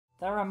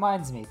That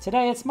reminds me,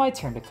 today it's my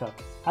turn to cook.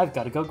 I've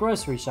got to go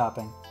grocery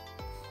shopping.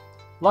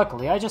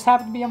 Luckily, I just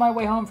happened to be on my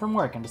way home from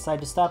work and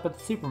decided to stop at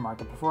the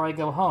supermarket before I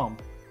go home.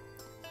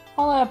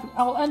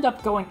 I'll end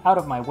up going out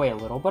of my way a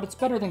little, but it's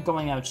better than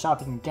going out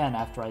shopping again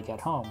after I get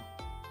home.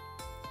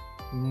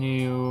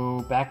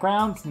 New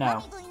background?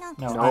 No.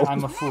 No,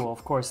 I'm a fool,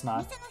 of course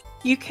not.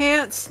 You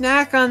can't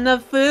snack on the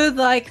food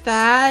like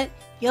that.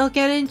 You'll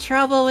get in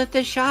trouble with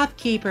the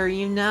shopkeeper,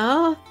 you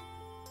know?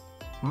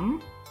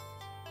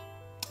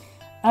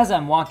 As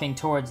I'm walking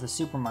towards the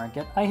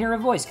supermarket, I hear a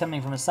voice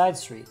coming from a side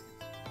street.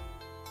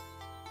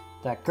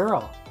 That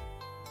girl.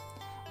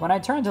 When I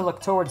turn to look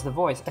towards the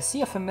voice, I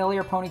see a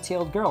familiar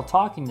ponytailed girl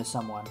talking to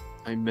someone.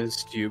 I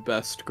missed you,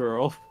 best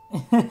girl.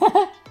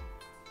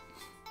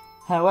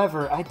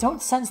 However, I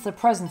don't sense the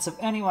presence of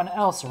anyone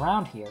else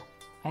around here.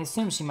 I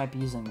assume she might be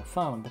using the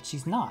phone, but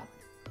she's not.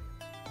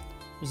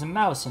 There's a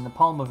mouse in the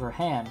palm of her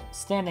hand,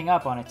 standing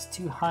up on its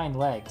two hind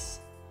legs.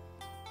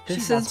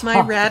 This is my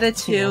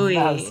Ratatouille.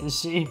 Mouse, is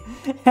she?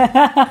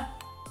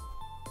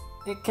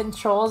 It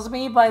controls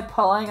me by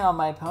pulling on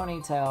my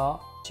ponytail.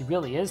 She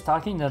really is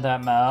talking to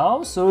that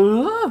mouse.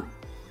 Who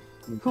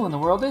in the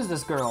world is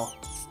this girl?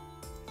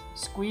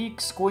 Squeak,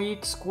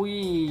 squeak,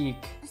 squeak.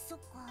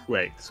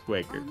 Squeak,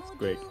 squeaker,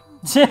 squeak.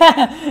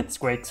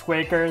 Squeak,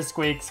 squeaker,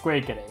 squeak,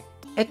 squeakity.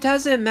 It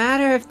doesn't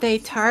matter if they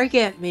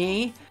target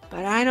me,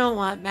 but I don't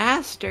want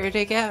Master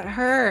to get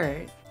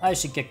hurt. I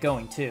should get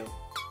going too.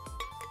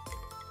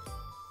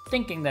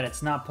 Thinking that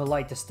it's not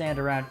polite to stand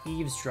around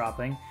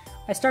eavesdropping,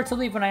 I start to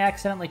leave when I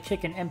accidentally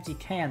kick an empty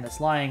can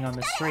that's lying on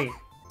the street.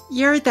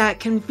 You're that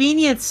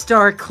convenience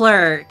store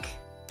clerk.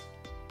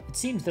 It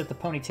seems that the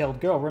ponytailed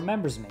girl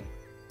remembers me.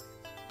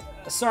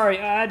 Sorry,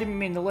 I didn't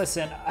mean to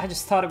listen. I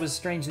just thought it was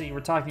strange that you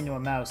were talking to a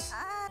mouse.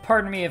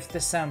 Pardon me if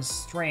this sounds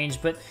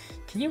strange, but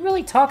can you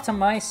really talk to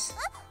mice?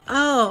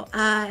 Oh,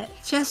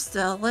 just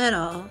a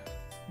little.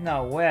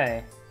 No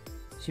way.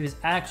 She was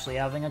actually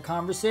having a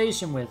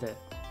conversation with it.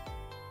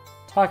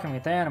 Talking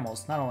with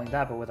animals, not only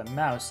that, but with a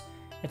mouse.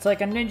 It's like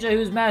a ninja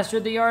who's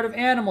mastered the art of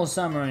animal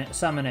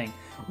summoning.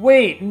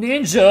 Wait,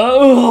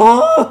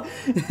 ninja?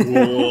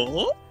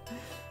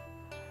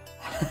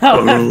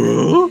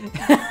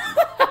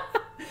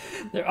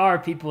 There are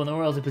people in the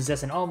world who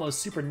possess an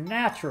almost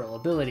supernatural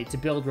ability to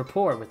build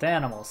rapport with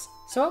animals,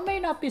 so it may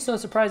not be so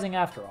surprising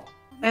after all.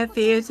 If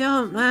you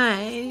don't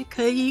mind,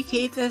 could you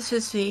keep this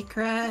a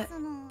secret?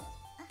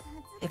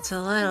 It's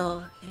a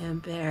little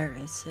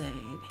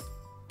embarrassing.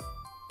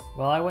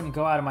 Well, I wouldn't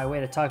go out of my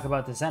way to talk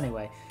about this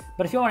anyway,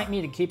 but if you want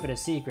me to keep it a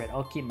secret,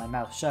 I'll keep my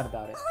mouth shut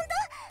about it.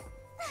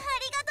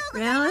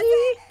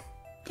 Really?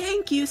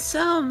 Thank you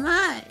so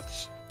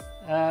much.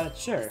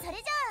 Sure.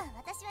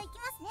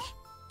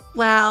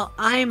 Well,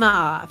 I'm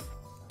off.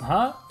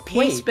 Huh?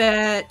 Peace,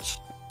 Wait. bitch.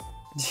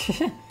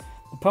 The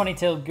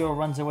ponytailed girl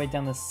runs away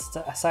down the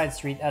side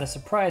street at a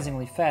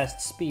surprisingly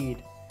fast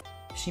speed.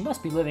 She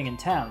must be living in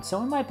town,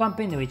 so we might bump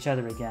into each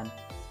other again.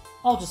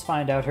 I'll just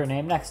find out her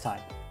name next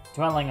time.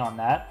 Dwelling on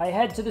that, I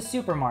head to the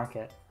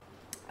supermarket.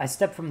 I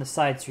step from the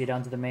side street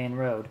onto the main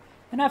road,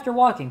 and after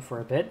walking for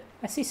a bit,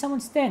 I see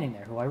someone standing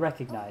there who I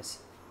recognize.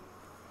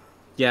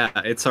 Yeah,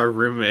 it's our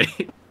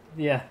roommate.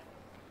 Yeah.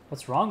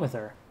 What's wrong with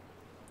her?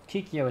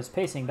 Kikyo is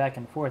pacing back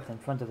and forth in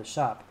front of the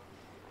shop.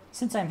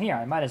 Since I'm here,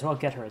 I might as well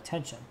get her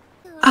attention.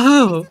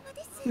 Oh,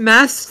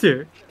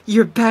 Master,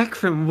 you're back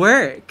from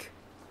work.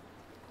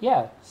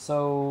 Yeah,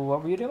 so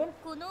what were you doing?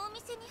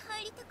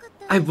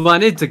 I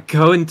wanted to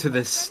go into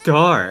the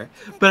store,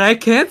 but I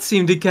can't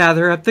seem to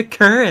gather up the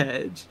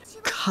courage.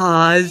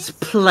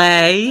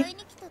 Cosplay?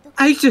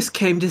 I just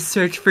came to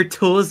search for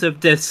tools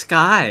of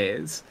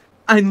disguise.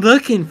 I'm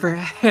looking for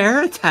a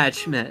hair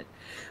attachment.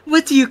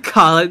 What do you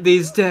call it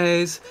these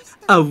days?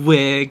 A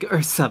wig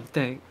or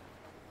something?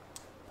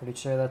 Pretty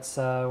sure that's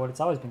what it's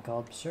always been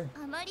called, sure.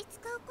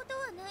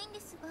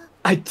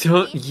 I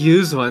don't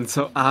use one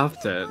so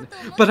often,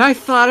 but I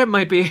thought it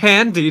might be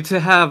handy to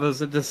have as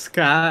a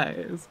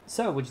disguise.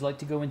 So, would you like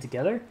to go in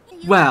together?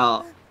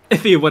 Well,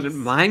 if you wouldn't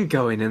mind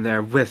going in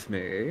there with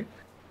me.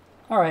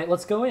 Alright,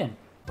 let's go in.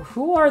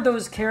 Who are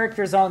those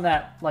characters on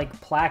that,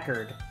 like,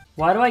 placard?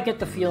 Why do I get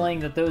the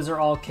feeling that those are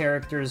all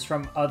characters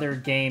from other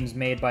games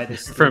made by the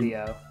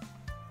studio?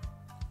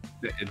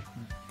 It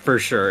for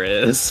sure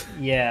is.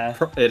 Yeah.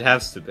 It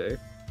has to be.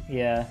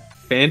 Yeah.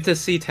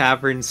 Fantasy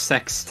Tavern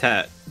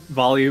Sextet,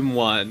 Volume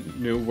 1,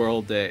 New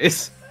World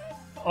Days.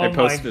 Oh I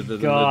posted it in the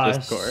gosh.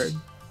 Discord.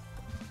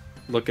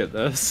 Look at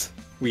this.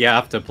 We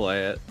have to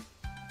play it.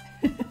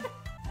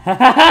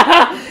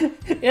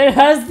 It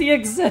has the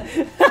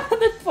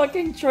the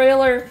fucking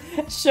trailer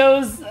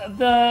shows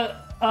the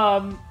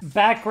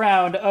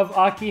background of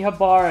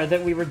Akihabara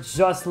that we were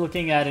just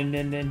looking at in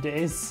NinNin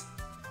Days.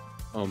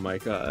 Oh my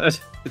god.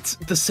 It's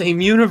the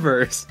same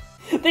universe.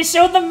 They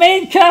showed the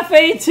main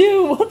cafe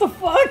too! What the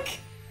fuck?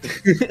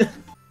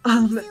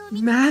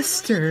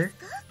 Master,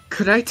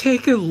 could I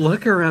take a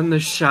look around the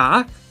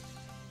shop?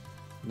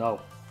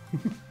 No.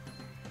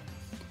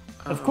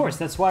 Of course,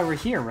 that's why we're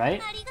here,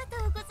 right?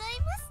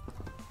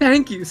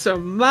 Thank you so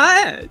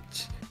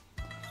much!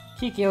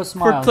 Kikyo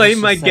smiles. For playing as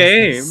she my says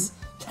game. this.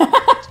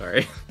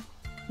 Sorry.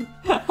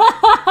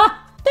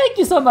 Thank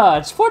you so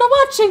much for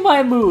watching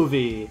my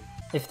movie.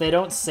 If they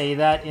don't say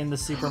that in the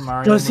Super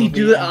Mario Does he movie,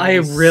 do that?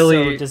 I'm I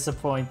really- so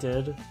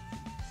disappointed.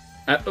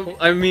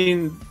 I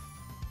mean,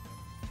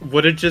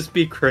 would it just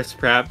be Chris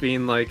Pratt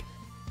being like,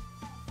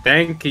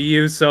 "Thank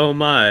you so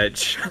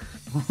much,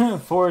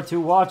 For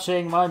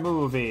watching my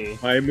movie.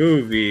 my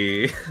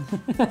movie"?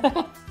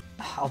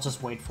 I'll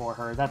just wait for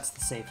her. That's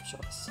the safe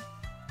choice.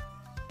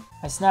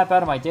 I snap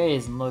out of my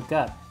daze and look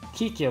up.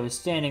 Kikyo is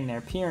standing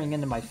there, peering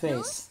into my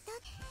face.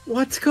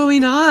 What's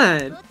going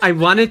on? I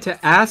wanted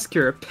to ask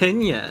your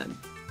opinion.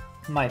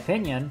 My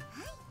opinion?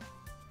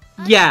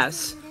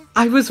 Yes,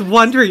 I was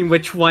wondering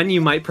which one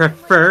you might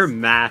prefer,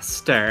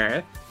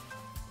 Master.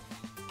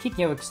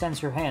 Kikyo extends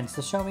her hands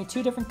to show me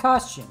two different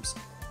costumes.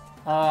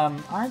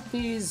 Aren't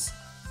these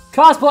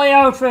cosplay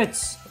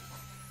outfits?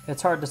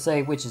 It's hard to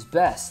say which is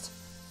best.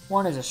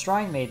 One is a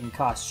Shrine Maiden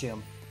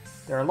costume.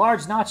 There are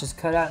large notches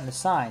cut out in the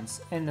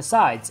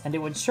sides, and it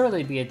would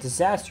surely be a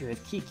disaster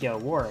if Kikyo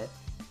wore it.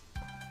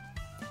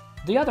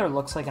 The other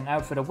looks like an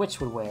outfit a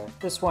witch would wear.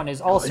 This one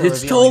is also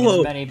It's revealing Tolo.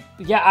 in many...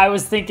 Yeah, I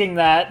was thinking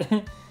that.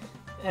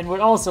 And would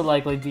also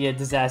likely be a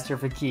disaster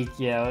for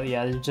Kikyo.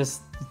 Yeah, they're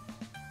just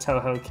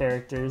Toho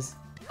characters.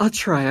 I'll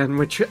try on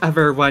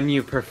whichever one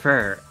you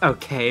prefer.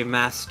 Okay,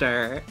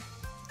 Master.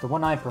 The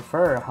one I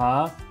prefer,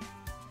 huh?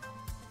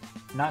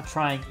 Not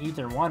trying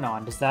either one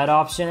on. Does that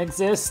option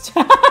exist?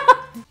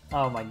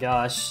 Oh my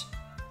gosh.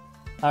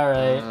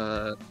 Alright.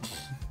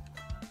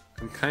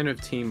 I'm kind of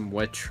Team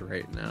Witch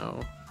right now.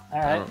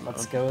 Alright,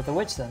 let's go with the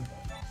witch then.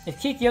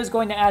 If Kikyo's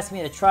going to ask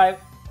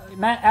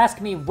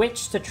me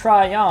which to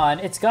try on,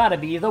 it's gotta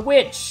be the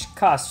witch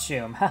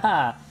costume.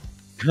 Haha.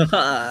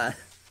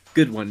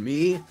 Good one,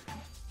 me.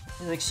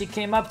 Like, she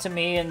came up to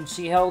me and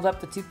she held up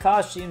the two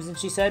costumes and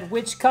she said,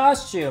 "Which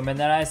costume?" And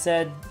then I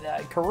said,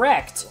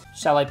 "Correct.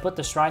 Shall I put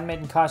the Shrine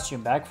Maiden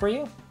costume back for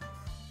you?"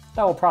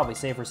 That will probably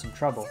save her some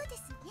trouble.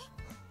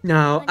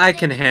 No, I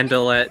can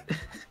handle it.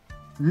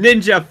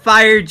 Ninja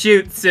Fire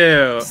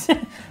Jutsu!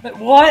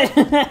 What?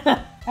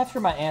 After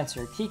my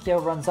answer,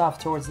 Kikyo runs off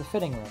towards the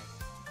fitting room.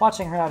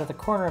 Watching her out of the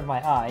corner of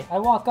my eye, I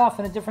walk off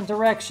in a different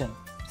direction.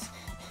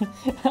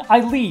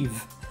 I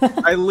leave.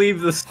 I leave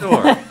the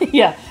store.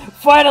 Yeah,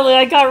 finally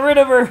I got rid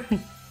of her!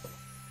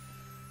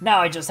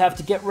 Now I just have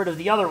to get rid of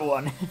the other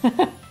one.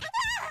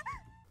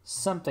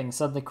 Something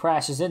suddenly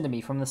crashes into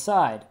me from the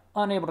side.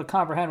 Unable to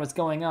comprehend what's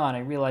going on, I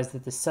realize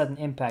that this sudden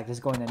impact is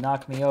going to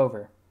knock me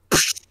over.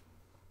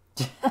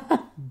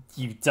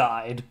 You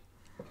died.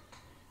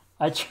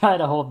 I try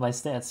to hold my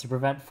stance to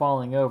prevent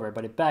falling over,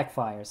 but it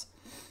backfires.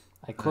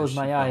 I close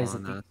my eyes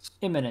at the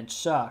imminent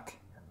shock.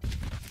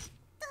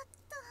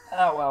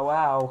 Ow, ow,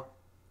 ow.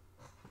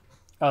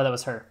 Oh, that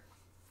was her.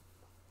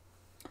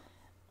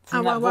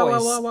 From that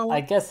voice,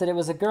 I guess that it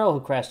was a girl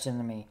who crashed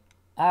into me.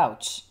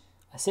 Ouch.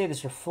 I say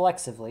this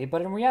reflexively,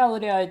 but in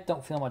reality I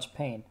don't feel much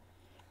pain.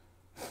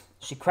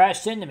 She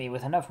crashed into me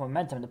with enough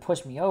momentum to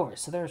push me over,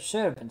 so there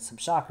should have been some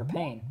shock or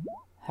pain.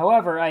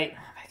 However, I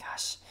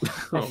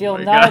feel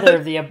neither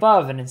of the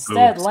above and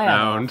instead land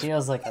on what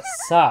feels like a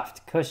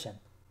soft cushion.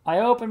 I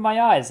open my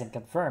eyes and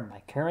confirm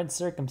my current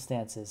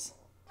circumstances.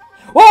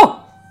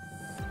 Whoa!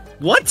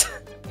 What?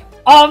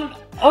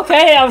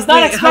 Okay, I was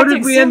not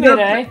expecting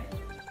Sumire.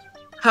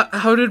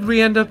 How did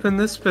we end up in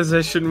this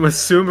position with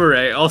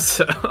Sumire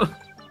also?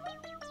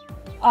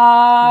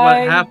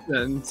 What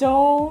happened?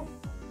 Don't...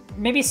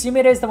 Maybe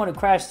Sumire is the one who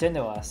crashed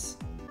into us.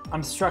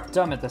 I'm struck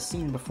dumb at the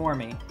scene before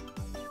me.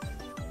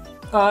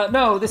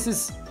 No, this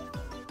is...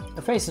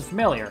 Her face is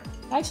familiar.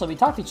 Actually, we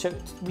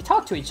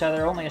talked to each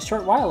other only a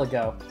short while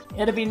ago.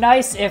 It'd be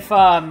nice if,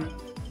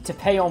 to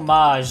pay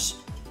homage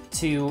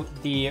to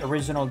the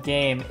original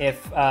game, if,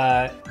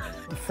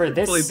 for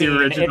this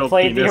scene, it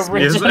played the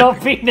original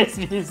penis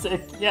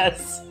music.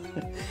 Yes.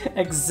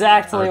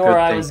 Exactly where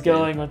I was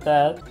going with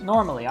that.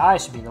 Normally, I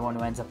should be the one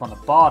who ends up on the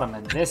bottom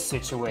in this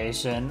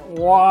situation.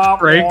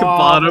 Frank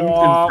Bottom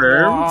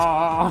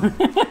confirmed?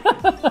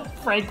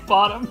 Frank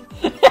Bottom.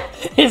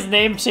 His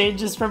name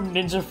changes from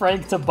Ninja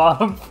Frank to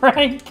Bottom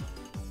Frank.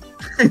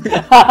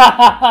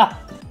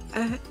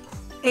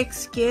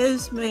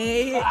 Excuse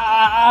me.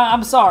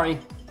 I'm sorry.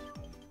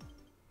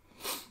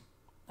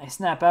 I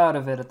snap out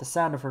of it at the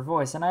sound of her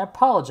voice, and I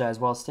apologize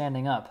while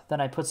standing up.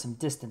 Then I put some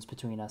distance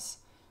between us.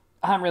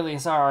 I'm really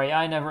sorry.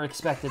 I never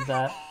expected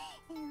that.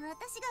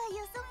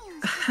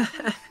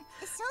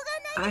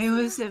 I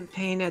wasn't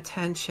paying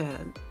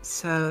attention,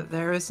 so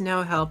there was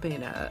no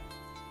helping it.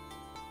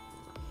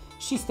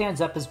 She stands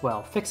up as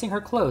well, fixing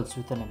her clothes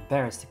with an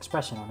embarrassed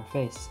expression on her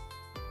face.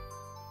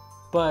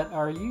 But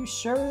are you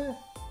sure?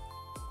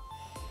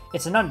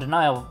 It's an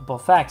undeniable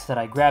fact that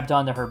I grabbed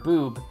onto her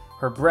boob,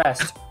 her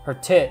breast, her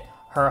tit,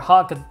 her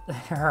honker,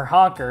 her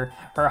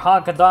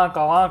honka-donka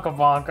honka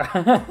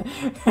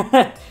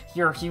bonka,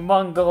 your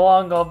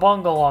humonga-longa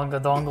bunga-longa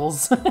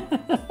dongles.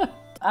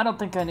 I don't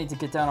think I need to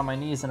get down on my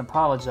knees and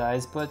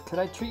apologize, but could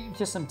I treat you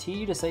to some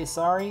tea to say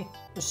sorry?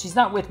 She's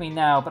not with me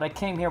now, but I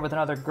came here with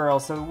another girl,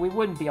 so we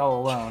wouldn't be all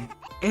alone.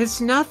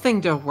 It's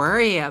nothing to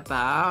worry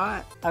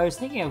about. I was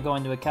thinking of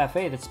going to a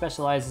cafe that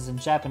specializes in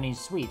Japanese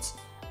sweets.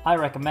 I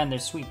recommend their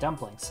sweet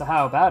dumplings, so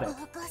how about it?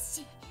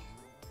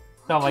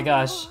 Oh my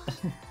gosh.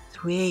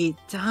 Sweet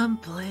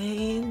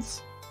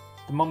dumplings.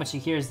 The moment she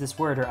hears this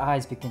word, her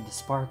eyes begin to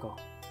sparkle.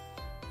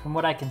 From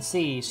what I can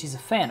see, she's a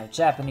fan of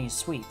Japanese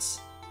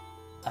sweets.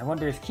 I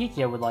wonder if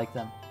Kikyo would like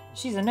them.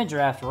 She's a ninja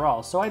after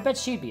all, so I bet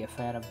she'd be a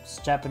fan of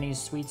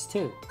Japanese sweets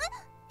too.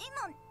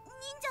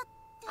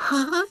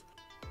 Huh?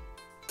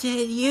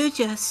 Did you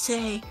just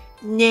say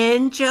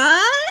ninja?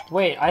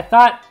 Wait, I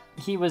thought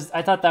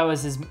that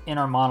was his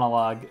inner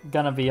monologue.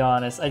 Gonna be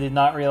honest, I did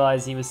not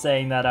realize he was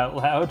saying that out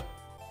loud.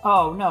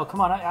 Oh no,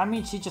 come on, I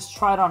mean she just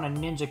tried on a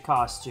ninja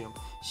costume.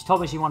 She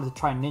told me she wanted to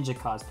try ninja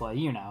cosplay,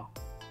 you know.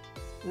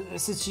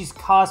 Since she's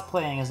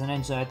cosplaying as a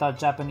ninja, I thought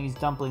Japanese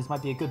dumplings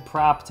might be a good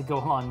prop to go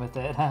along with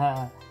it.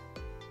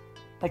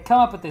 I come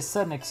up with this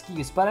sudden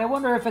excuse, but I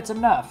wonder if it's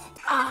enough.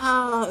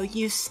 Oh,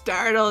 you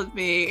startled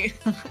me.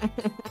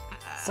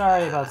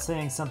 Sorry about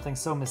saying something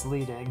so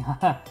misleading.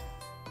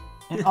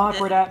 An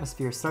awkward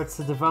atmosphere starts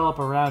to develop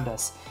around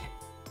us.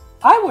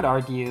 I would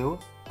argue,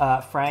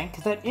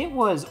 Frank, that it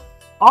was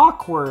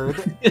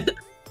awkward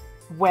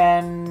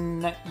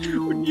when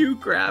you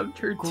grabbed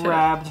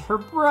her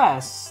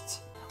breast.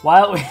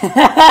 While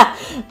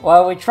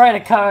we try to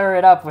cover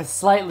it up with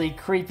slightly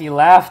creepy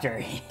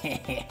laughter.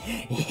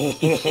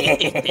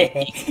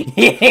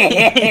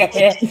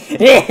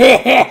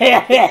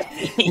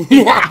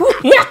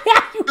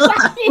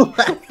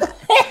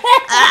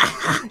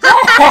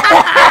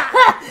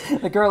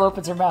 The girl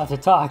opens her mouth to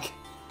talk.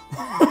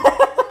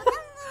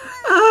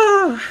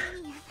 Oh,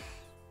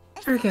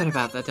 forget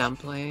about the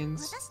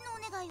dumplings.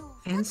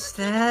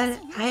 Instead,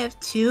 I have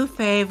 2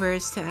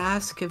 favors to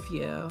ask of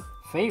you.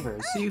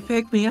 Favors? So you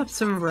pick me up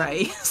some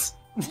rice.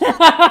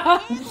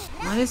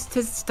 What is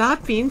to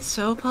stop being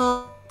so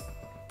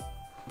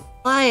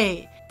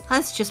polite?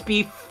 Let's just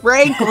be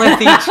frank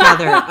with each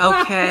other,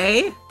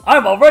 okay?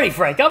 I'm already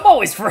frank. I'm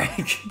always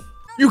frank.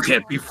 You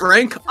can't be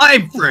frank.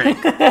 I'm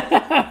frank.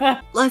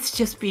 Let's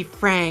just be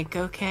frank,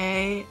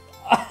 okay?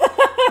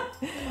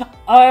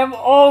 I'm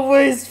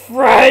always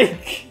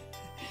frank.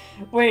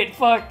 Wait,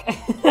 fuck.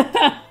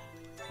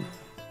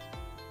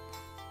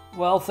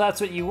 Well, if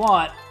that's what you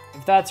want,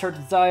 if that's her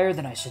desire,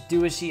 then I should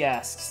do as she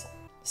asks.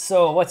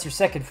 So, what's your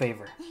second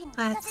favor?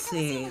 Let's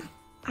see.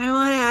 I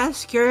want to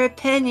ask your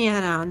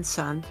opinion on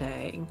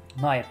something.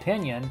 My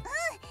opinion?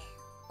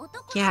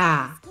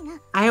 Yeah.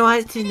 I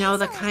want to know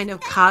the kind of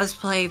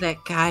cosplay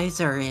that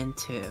guys are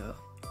into.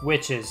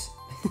 Witches.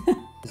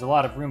 There's a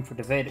lot of room for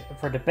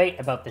debate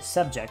about this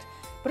subject,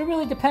 but it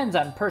really depends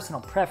on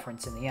personal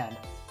preference in the end.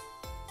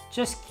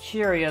 Just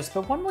curious,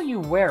 but when will you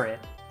wear it?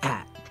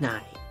 At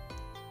night.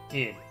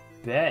 In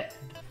bed.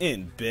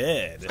 In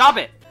bed. Stop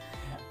it!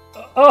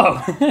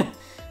 Oh!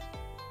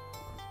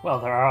 Well,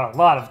 there are a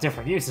lot of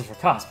different uses for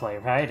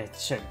cosplay, right? It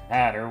shouldn't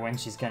matter when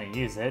she's gonna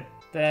use it.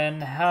 Then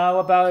how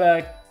about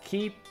a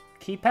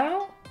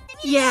kipao?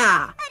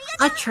 Yeah,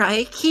 I'll try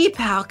a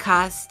kipao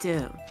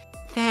costume.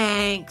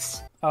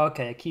 Thanks. Oh,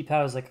 okay, a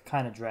kipao is like a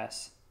kind of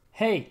dress.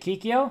 Hey,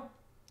 Kikyo?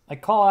 I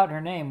call out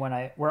her name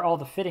where all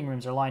the fitting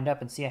rooms are lined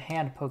up and see a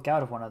hand poke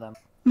out of one of them.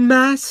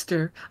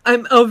 Master,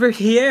 I'm over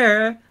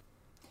here.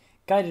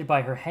 Guided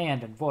by her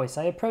hand and voice,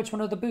 I approach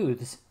one of the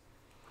booths.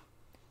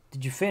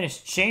 Did you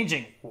finish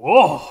changing?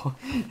 Whoa!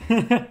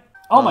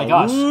 Oh my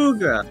gosh.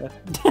 Ooga.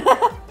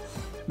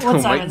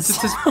 What's Wait,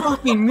 this is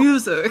fucking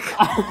music.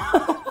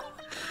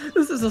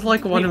 This is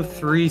like one of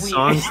 3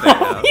 songs they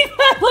have. We've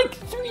had like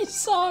 3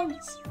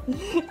 songs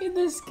in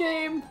this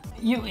game.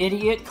 You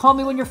idiot, call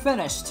me when you're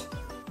finished.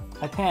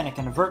 I panic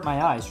and avert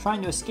my eyes,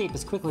 trying to escape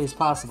as quickly as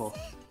possible.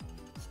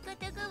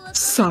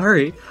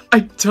 Sorry, I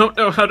don't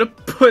know how to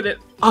put it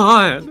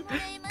on.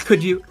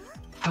 Could you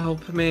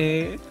help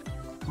me?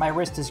 My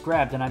wrist is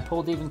grabbed and I'm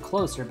pulled even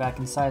closer back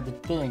inside the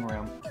fitting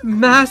room.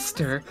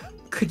 Master,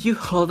 could you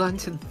hold on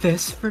to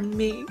this for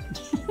me?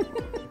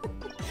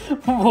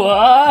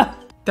 What?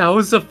 That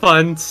was a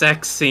fun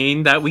sex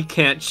scene that we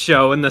can't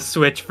show in the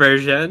Switch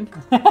version.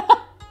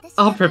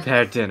 I'll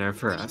prepare dinner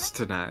for us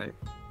tonight.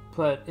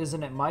 But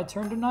isn't it my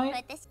turn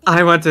tonight?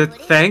 I want to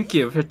thank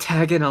you for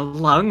tagging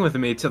along with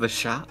me to the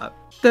shop.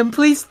 Then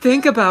please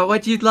think about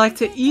what you'd like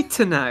to eat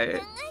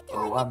tonight.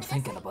 Oh, I'm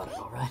thinking about it,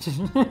 alright.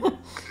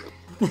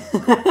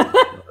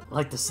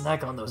 Like to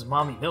snack on those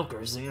mommy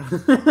milkers. No.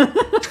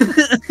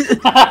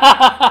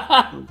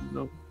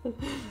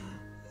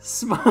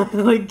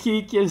 Smiling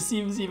Kikyo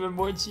seems even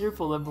more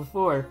cheerful than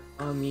before.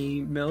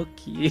 Mommy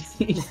Milky.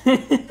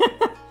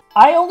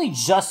 I only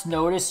just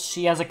noticed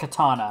she has a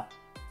katana.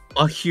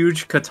 A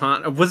huge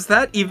katana. Was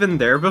that even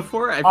there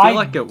before? I feel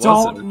like it wasn't.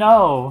 I don't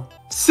know.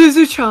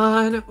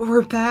 Suzu-chan,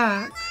 we're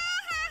back.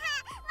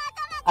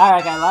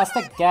 Alright, I lost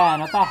again.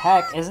 What the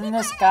heck? Isn't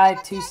this guy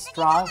too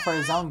strong for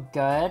his own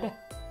good?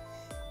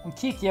 When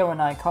Kikyo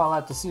and I call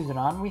out to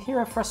Suzuran, we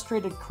hear a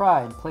frustrated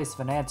cry in place of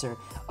an answer.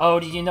 Oh,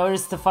 did you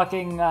notice the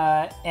fucking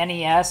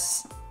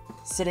NES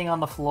sitting on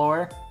the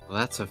floor? Well,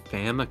 that's a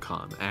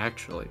Famicom,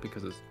 actually,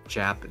 because it's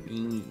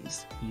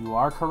Japanese. You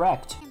are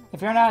correct.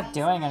 If you're not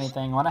doing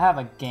anything, want to have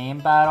a game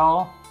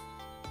battle?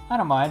 I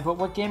don't mind, but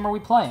what game are we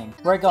playing?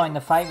 We're going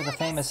to fight with the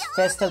famous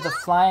Fist of the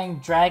Flying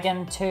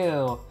Dragon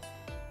 2.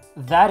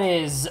 That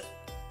is...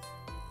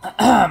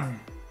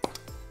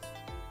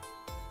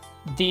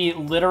 the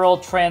literal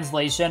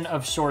translation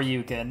of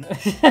Shoryuken.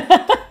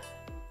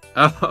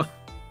 Oh.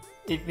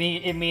 It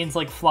means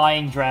like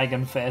Flying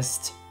Dragon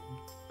Fist.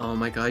 Oh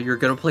my god, you're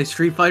gonna play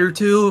Street Fighter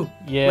 2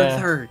 Yeah. with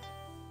her.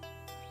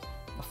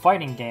 A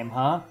fighting game,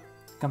 huh?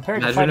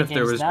 Compared to Imagine fighting if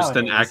there was games just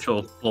an nowadays.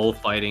 actual full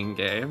fighting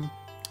game.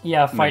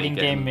 Yeah, fighting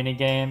game,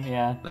 Minigame.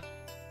 minigame,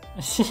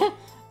 yeah.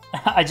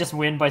 I just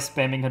win by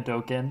spamming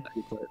Hadouken.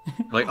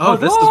 Like, oh,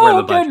 this is where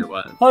the budget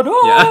went.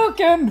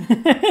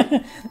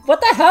 Hadouken! What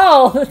the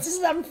hell?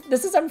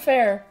 This is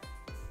unfair.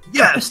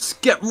 Yes!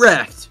 Get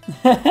wrecked!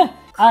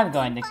 I'm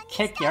going to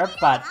kick your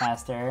butt,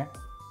 Master.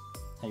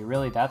 Are you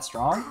really that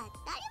strong?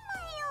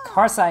 Of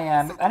course I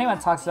am. If anyone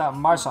talks about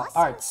martial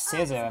arts,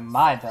 Suzu, in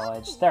my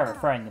village, they're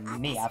referring to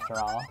me after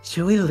all.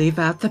 Should we leave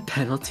out the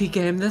penalty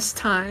game this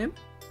time?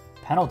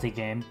 Penalty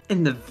game?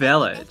 In the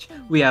village,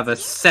 we have a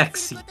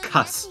sexy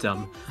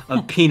custom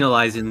of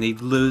penalizing the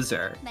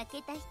loser.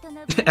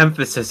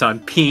 Emphasis on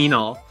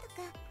penal.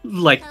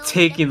 Like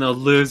taking the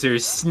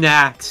loser's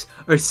snacks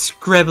or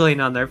scribbling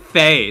on their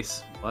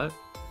face. What?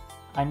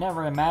 I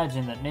never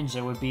imagined that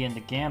ninja would be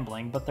into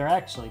gambling, but they're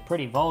actually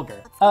pretty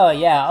vulgar. Oh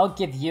yeah, I'll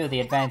give you the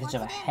advantage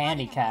of a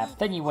handicap.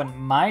 Then you wouldn't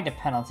mind a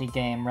penalty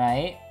game,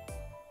 right?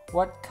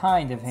 What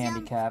kind of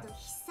handicap?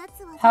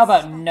 How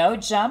about no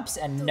jumps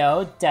and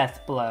no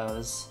death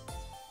blows?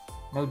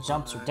 No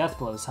jumps or death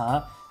blows,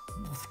 huh?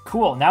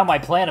 Cool, now my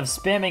plan of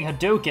spamming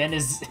Hadouken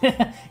is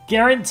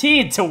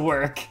guaranteed to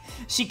work.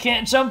 She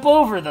can't jump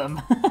over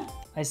them.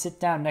 I sit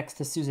down next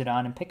to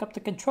Suzuran and pick up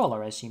the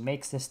controller as she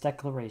makes this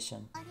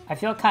declaration. I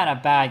feel kinda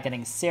bad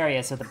getting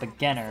serious with a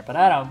beginner, but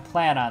I don't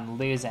plan on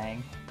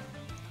losing.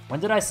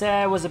 When did I say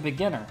I was a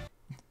beginner?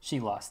 She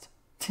lost.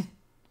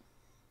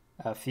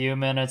 A few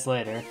minutes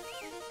later.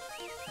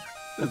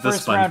 The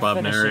first round SpongeBob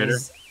finishes, narrator.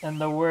 and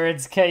the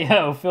words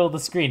KO fill the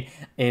screen.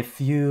 A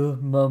few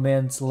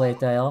moments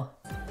later.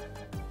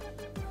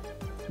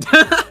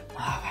 Oh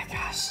my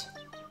gosh.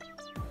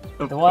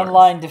 The one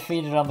line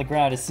defeated on the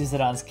ground is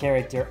Suzuran's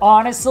character.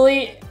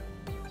 Honestly,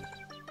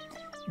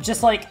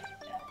 just like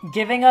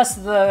giving us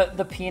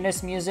the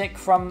penis music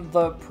from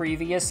the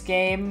previous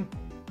game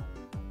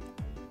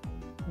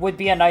would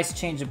be a nice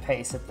change of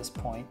pace at this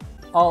point.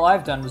 All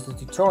I've done was the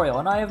tutorial,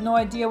 and I have no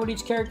idea what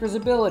each character's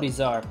abilities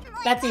are.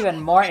 That's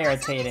even more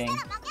irritating.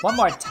 One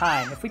more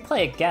time. If we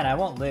play again, I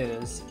won't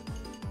lose.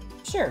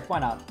 Sure, why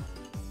not?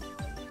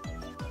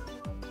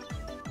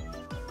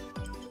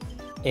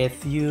 A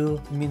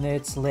few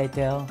minutes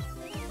later.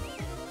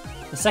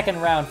 The second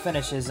round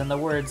finishes, and the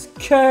words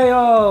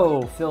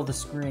KO fill the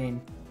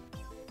screen.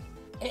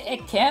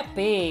 It can't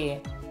be.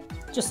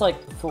 Just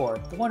like before,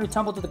 the one who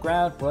tumbled to the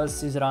ground was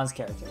Suzuran's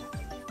character.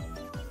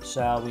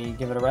 Shall we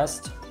give it a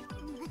rest?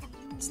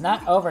 It's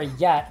not over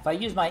yet. If I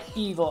use my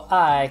evil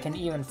eye, I can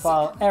even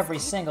follow every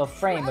single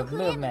frame of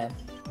movement.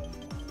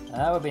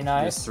 That would be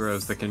nice. Just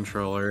throws the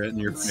controller in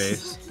your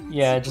face.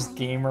 Yeah, just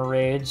gamer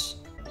rage.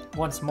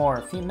 Once more,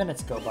 a few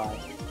minutes go by.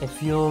 A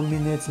few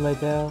minutes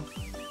later.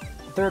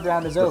 The third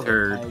round is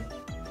over.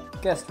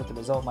 I guessed what the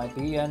result might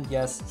be, and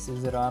yes,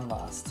 Suzuran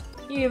lost.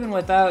 Even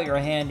without your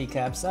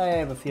handicaps, I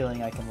have a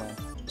feeling I can win.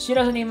 She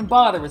doesn't even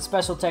bother with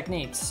special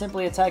techniques,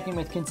 simply attacking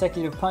with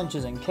consecutive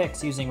punches and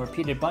kicks using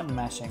repeated button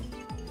mashing.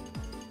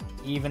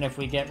 Even if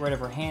we get rid of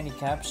her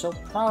handicap, she'll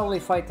probably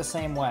fight the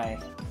same way.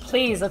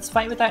 Please, let's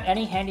fight without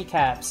any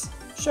handicaps.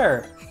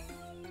 Sure.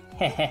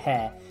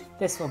 Hehehe.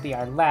 This will be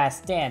our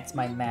last dance,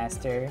 my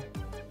master.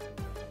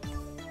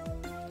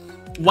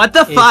 What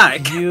the fuck?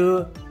 A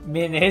few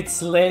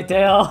minutes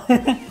later.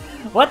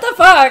 What the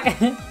fuck?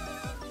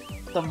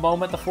 The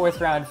moment the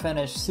fourth round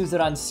finished,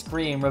 Suzuran's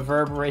scream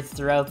reverberates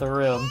throughout the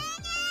room.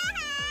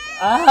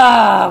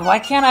 Ah, why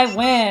can't I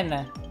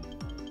win?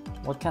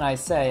 What can I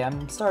say?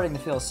 I'm starting to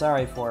feel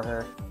sorry for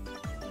her.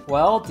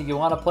 Well, do you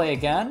want to play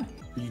again?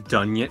 Are you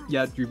done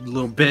yet, you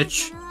little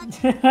bitch?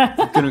 You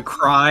gonna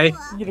cry?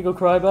 You gonna go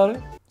cry about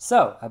it?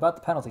 So, about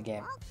the penalty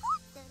game.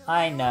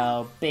 I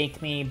know,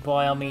 bake me,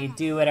 boil me,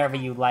 do whatever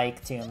you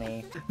like to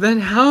me. Then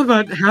how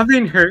about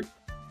having her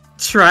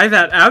try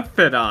that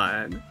outfit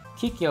on?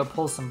 Kikyo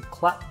pulls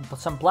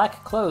some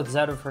black clothes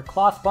out of her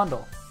cloth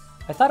bundle.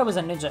 I thought it was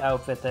a ninja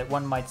outfit that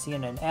one might see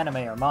in an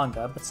anime or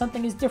manga, but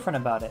something is different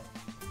about it.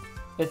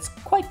 It's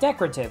quite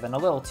decorative and a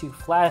little too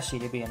flashy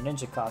to be a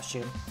ninja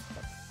costume.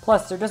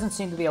 Plus, there doesn't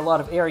seem to be a lot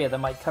of area that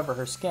might cover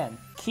her skin.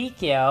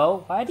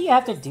 Kikyo, why do you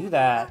have to do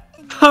that?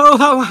 Ho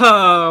ho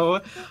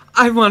ho!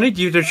 I wanted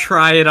you to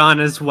try it on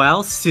as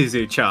well,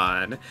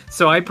 Suzu-chan,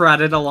 so I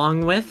brought it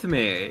along with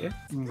me.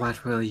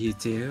 What will you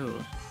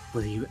do?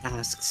 Will you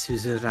ask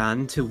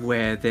Suzuran to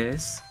wear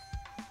this?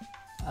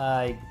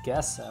 I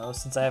guess so,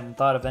 since I haven't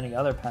thought of any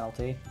other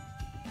penalty.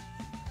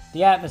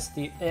 The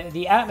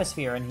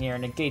atmosphere in here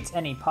negates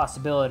any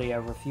possibility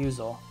of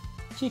refusal.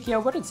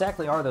 Kikyo, what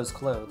exactly are those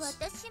clothes?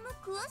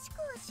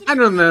 I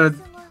don't know.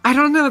 I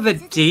don't know the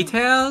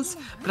details,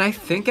 but I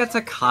think it's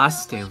a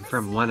costume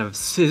from one of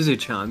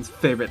Suzu-chan's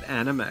favorite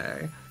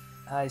anime.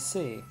 I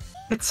see.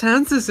 It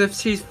sounds as if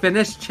she's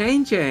finished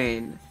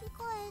changing.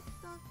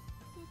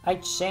 I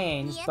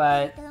changed,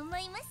 but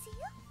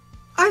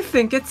I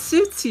think it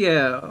suits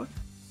you.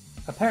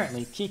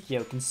 apparently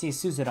Kikyo can see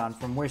Suzuran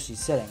from where she's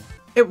sitting.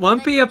 It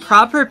won't be a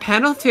proper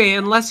penalty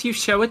unless you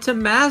show it to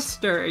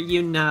Master,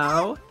 you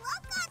know.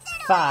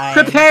 Fine.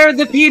 Prepare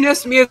the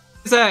penis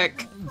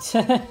music!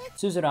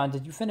 Suzuran,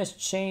 did you finish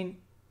chain?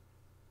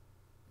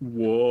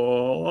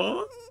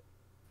 What?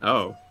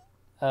 Oh,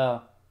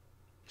 Oh.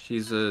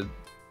 she's a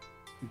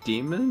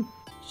demon?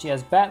 She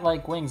has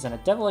bat-like wings and a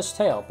devilish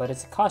tail, but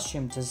it's a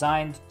costume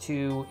designed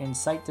to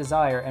incite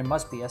desire and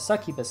must be a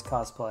succubus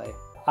cosplay.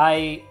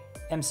 I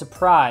am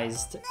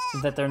surprised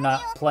that they're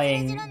not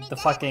playing the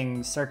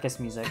fucking circus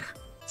music.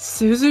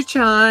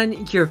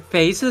 Suzu-chan, your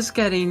face is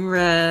getting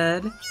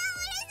red.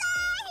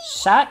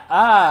 Shut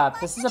up!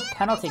 This is a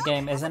penalty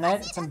game, isn't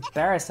it? It's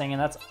embarrassing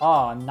and that's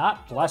all. I'm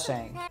not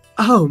blushing.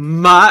 Oh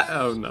my,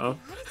 Oh no.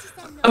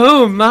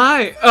 oh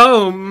my,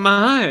 oh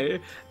my.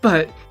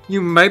 But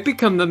you might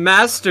become the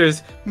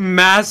Master's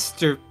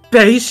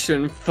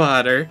masturbation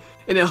fodder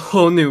in a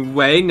whole new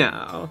way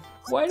now.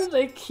 Why do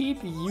they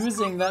keep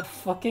using that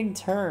fucking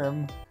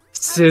term?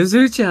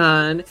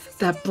 Suzu-chan,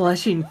 that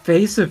blushing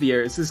face of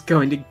yours is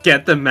going to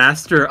get the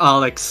Master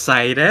all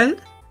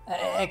excited?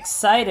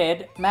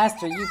 Excited?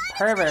 Master, you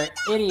pervert,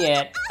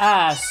 idiot,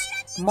 ass,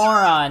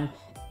 moron,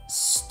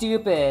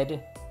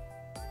 stupid,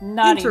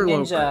 naughty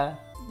Interloper.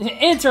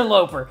 ninja,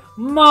 interloper,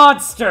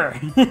 monster,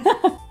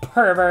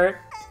 pervert.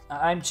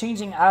 I'm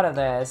changing out of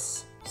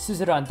this.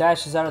 Suzuran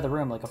dashes out of the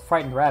room like a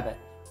frightened rabbit.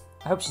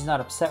 I hope she's not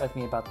upset with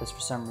me about this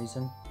for some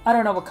reason. I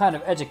don't know what kind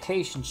of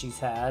education she's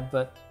had,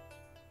 but...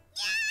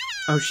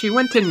 Oh, she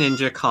went to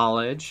ninja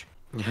college.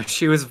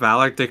 She was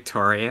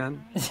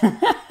valedictorian.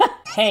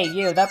 Hey,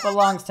 you, that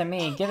belongs to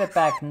me. Give it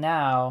back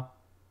now.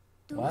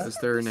 What? Is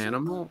there an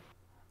animal?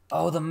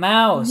 Oh, the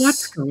mouse!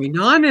 What's going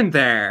on in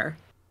there?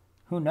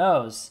 Who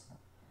knows?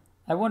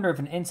 I wonder if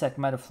an insect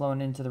might have flown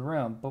into the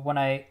room, but when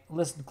I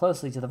listened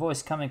closely to the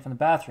voice coming from the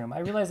bathroom, I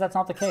realized that's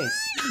not the case.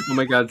 Oh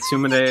my god,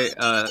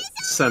 Sumire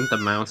sent the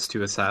mouse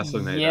to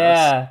assassinate us.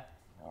 Yeah.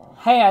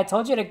 Hey, I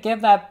told you to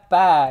give that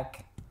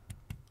back.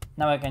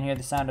 Now I can hear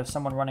the sound of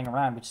someone running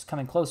around, which is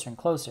coming closer and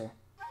closer.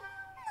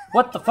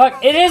 What the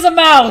fuck? It is a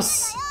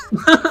mouse!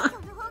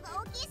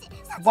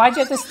 Why'd you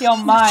have to steal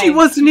mine? She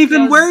wasn't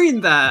even Kikyo's-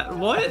 wearing that.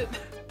 What?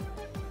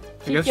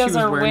 I guess she was Kikyo's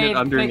are wearing way it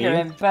underneath. bigger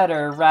and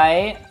better,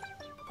 right?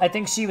 I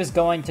think she was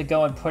going to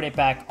go and put it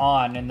back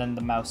on, and then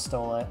the mouse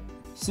stole it.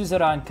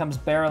 Suzuran comes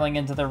barreling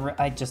into the room.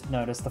 I just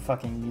noticed the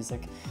fucking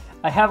music.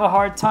 I have a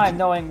hard time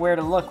knowing where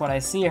to look when I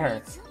see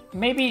her.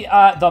 Maybe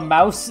the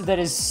mouse that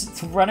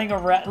is running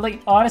around.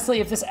 Like, honestly,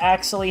 if this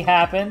actually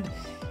happened,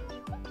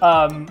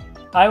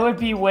 I would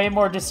be way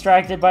more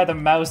distracted by the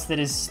mouse that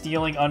is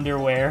stealing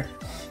underwear.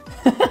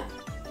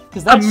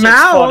 Because that's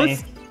mouse? funny.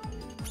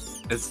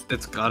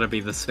 It's gotta be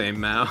the same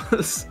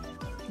mouse.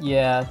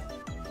 Yeah.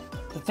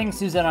 The thing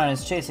Suzuran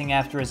is chasing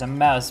after is a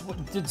mouse.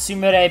 Did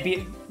Sumire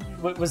be...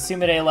 Was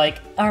Sumire like,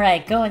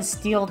 alright, go and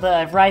steal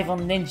the rival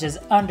ninja's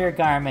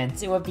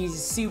undergarments. It would be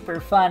super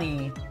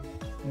funny.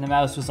 And the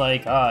mouse was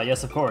like, ah,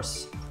 yes, of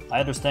course. I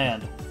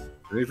understand.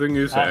 Anything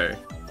you say.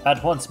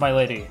 At once, my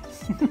lady.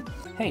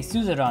 Hey,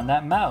 Suzuran,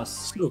 that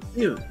mouse. So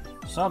cute.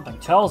 Something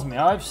tells me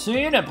I've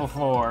seen it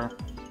before.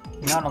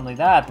 Not only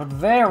that, but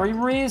very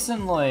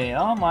recently.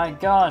 Oh my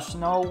gosh,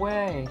 no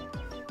way.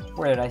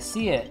 Where did I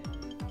see it?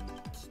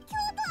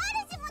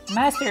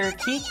 Master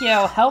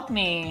Kikyo, help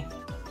me.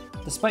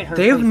 Despite her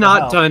They've plea for not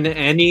help- done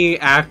any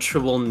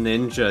actual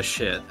ninja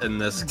shit in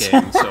this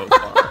game so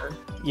far.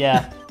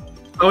 Yeah.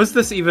 How is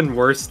this even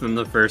worse than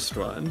the first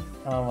one?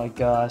 Oh my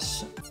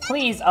gosh.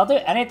 Please, I'll do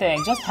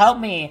anything. Just help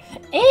me.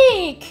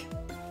 Eek!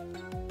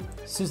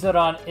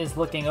 Suzuran is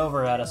looking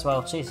over at us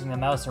while chasing the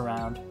mouse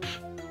around.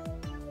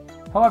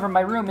 However, my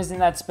room isn't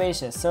that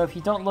spacious, so if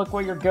you don't look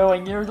where you're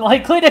going, you're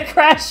likely to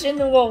crash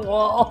into a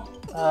wall.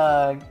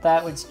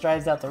 That which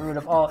drives out the root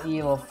of all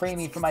evil, free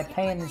me from my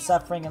pain and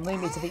suffering, and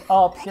lead me to the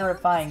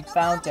all-purifying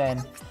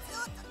fountain.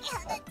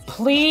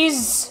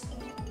 Please?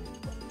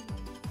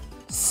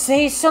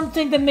 Say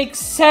something that makes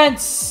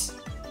sense!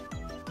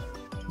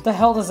 What the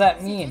hell does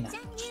that mean?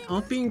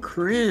 Stop being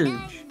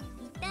cringe.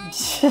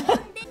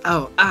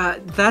 Oh,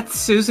 that's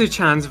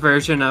Suzu-chan's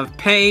version of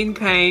pain,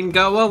 pain,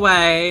 go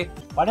away.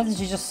 Why doesn't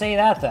she just say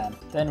that then?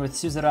 Then with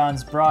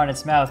Suzuran's bra in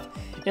its mouth,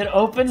 it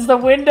opens the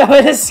window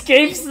and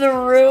escapes the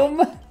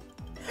room!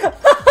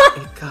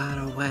 It got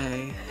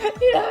away.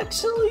 It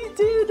actually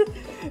did!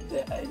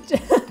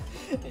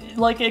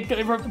 Like, it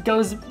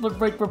goes,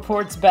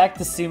 reports back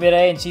to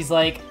Sumire and she's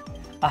like,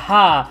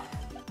 aha!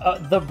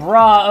 The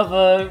bra of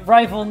a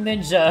rival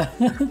ninja!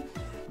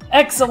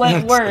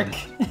 Excellent work!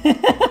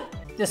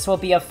 This will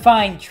be a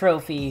fine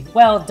trophy.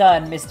 Well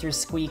done, Mr.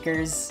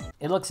 Squeakers.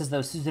 It looks as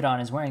though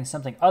Suzuran is wearing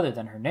something other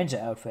than her ninja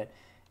outfit.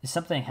 Is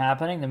something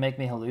happening to make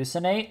me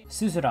hallucinate?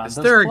 Suzuran, Is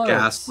those there clothes. a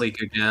gas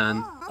leak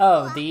again?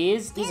 Oh,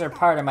 these? These are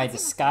part of my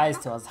disguise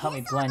tools to help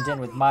me blend in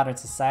with modern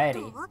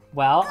society.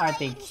 Well, aren't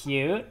they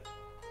cute?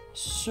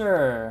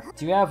 Sure.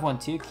 Do you have one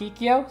too,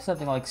 Kikyo?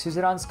 Something like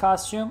Suzuran's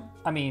costume?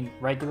 I mean,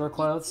 regular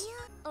clothes?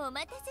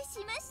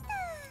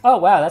 Oh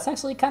wow, that's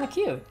actually kind of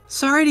cute.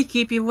 Sorry to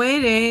keep you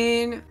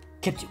waiting.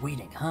 Kept you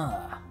waiting,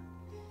 huh?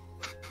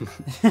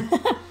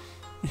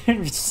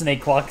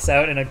 Snake walks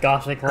out in a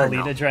gothic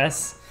Lolita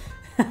dress.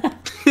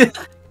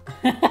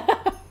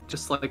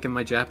 Just like in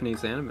my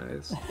Japanese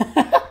animes.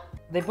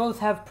 They both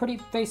have pretty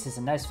faces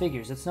and nice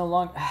figures. It's no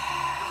longer...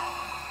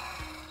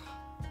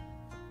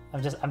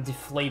 I'm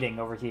deflating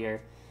over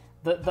here.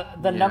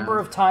 The number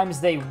of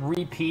times they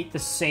repeat the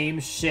same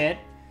shit.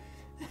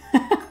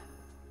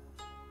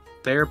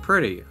 They are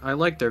pretty. I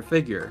like their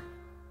figure.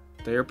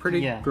 They are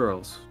pretty Yeah.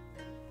 girls.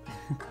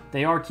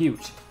 They are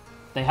cute.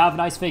 They have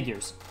nice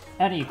figures.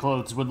 Any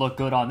clothes would look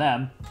good on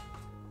them.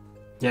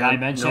 Did I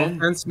mention no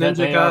offense, that Ninja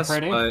they are Gus,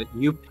 pretty? but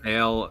you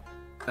pale.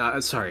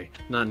 Sorry,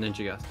 not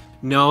Ninja Gus.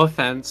 No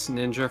offense,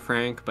 Ninja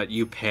Frank, but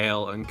you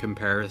pale in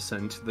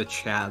comparison to the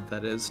Chad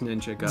that is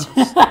Ninja Gus.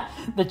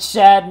 The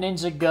Chad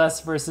Ninja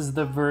Gus versus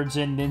the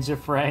Virgin Ninja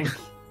Frank.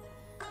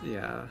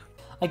 Yeah.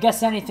 I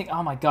guess anything.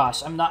 Oh my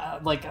gosh, I'm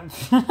not like.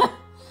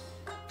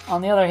 On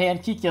the other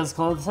hand, Kikyo's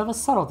clothes have a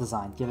subtle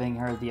design, giving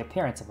her the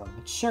appearance of a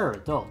mature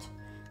adult.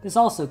 This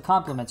also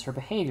complements her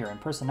behavior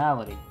and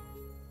personality.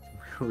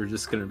 We're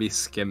just gonna be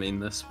skimming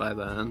this by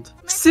the end.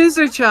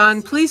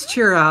 Suzu-chan, please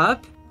cheer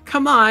up.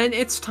 Come on,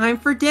 it's time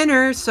for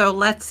dinner, so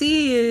let's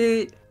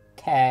eat.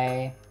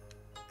 Okay.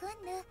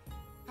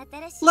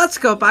 Let's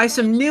go buy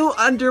some new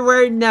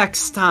underwear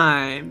next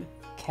time.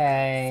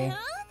 Okay.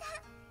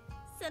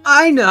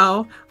 I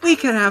know, we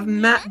can have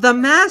the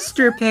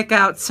master pick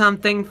out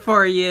something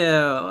for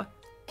you.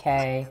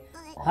 Okay.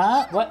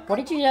 Huh? What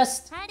did you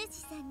just...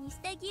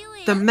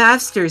 The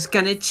master's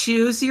gonna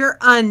choose your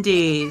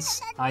undies.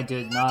 I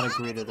did not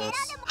agree to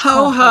this.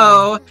 Ho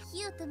ho.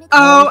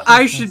 Oh,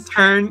 I should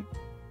turn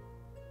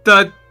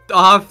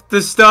off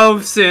the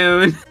stove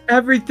soon.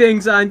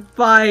 Everything's on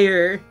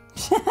fire.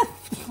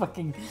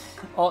 Fucking...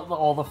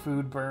 All the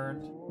food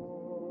burned.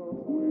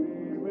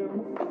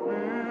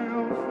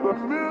 The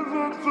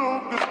millions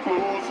of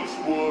disclosures,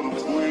 what a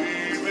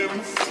waste.